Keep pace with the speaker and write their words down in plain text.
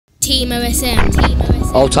Team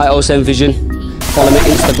OSM. All tight OSM Vision. Follow me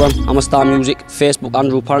Instagram, I'm a Star Music, Facebook,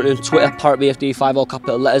 Andrew Parrot, Twitter, Parrot BFD, 5 all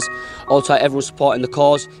capital letters. All tight everyone supporting the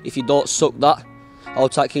cause. If you don't, suck that. All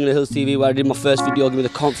tight King of the Hills TV, where I did my first video, give me the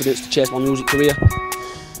confidence to chase my music career.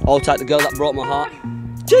 All tight the girl that broke my heart.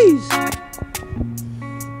 Jeez.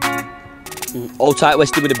 All tight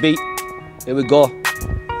Westy with the beat. Here we go.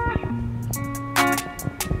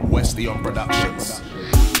 Westy on Productions.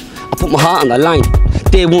 I put my heart on the line.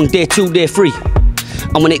 Day 1, day 2, day 3.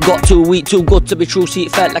 And when it got too weak, too good to be true, see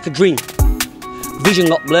it felt like a dream. Vision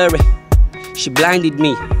got blurry, she blinded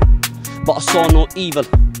me, but I saw no evil,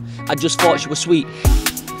 I just thought she was sweet.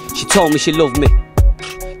 She told me she loved me,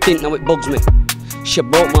 think now it bugs me. She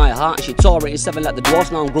broke my heart and she tore it in 7 like the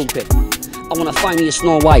dwarfs, now I'm grumpy. I wanna find me a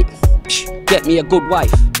Snow White, get me a good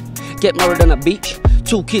wife, get married on a beach,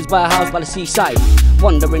 2 kids by a house by the seaside.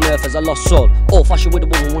 Wandering earth as a lost soul, old fashioned with a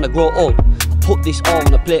woman wanna grow old. Put this all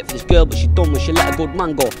on a plate for this girl, but she done when she let a good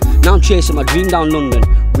man go. Now I'm chasing my dream down London,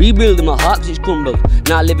 rebuilding my heart 'cause it's crumbled.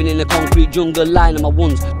 Now living in a concrete jungle, lying on my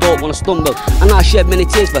wounds, don't wanna stumble. And I shed many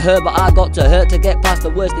tears for her, but I got to hurt to get past the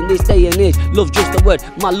worst in this day and age. Love's just a word,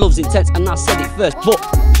 my love's intense, and I said it first, but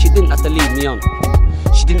she didn't have to leave me on.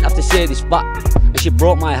 She didn't have to say this back, and she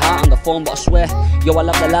broke my heart on the phone, but I swear, yo, I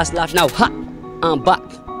love the last laugh now. Ha! I'm back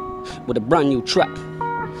with a brand new track,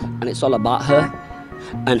 and it's all about her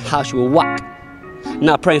and how she will whack.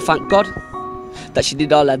 Now I pray and thank God that she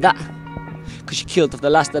did all of that, 'cause she killed off the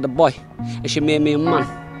last of the boy and she made me a man.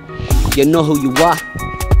 You know who you are,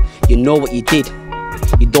 you know what you did,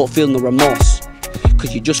 you don't feel no remorse,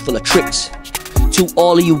 'cause you're just full of tricks. To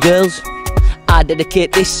all of you girls, I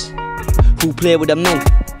dedicate this, who play with the men,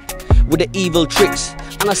 with the evil tricks.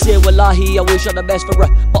 And I say, wallahi, I wish her the best for her,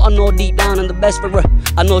 but I know deep down I'm the best for her.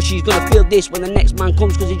 I know she's gonna feel this when the next man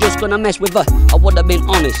comes, 'cause he's just gonna mess with her. I would have been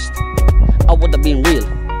honest, I would have been real,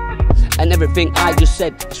 and everything I just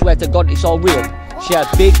said, I swear to God it's all real. She had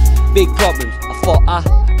big problems, I thought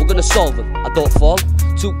we're gonna solve them. I don't fall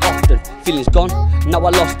too often, feelings gone, now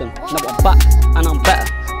I lost them. Now I'm back and I'm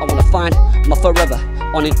better, I wanna find my forever,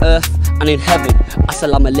 on in earth and in heaven.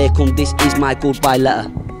 Assalamu alaikum, this is my goodbye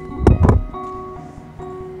letter.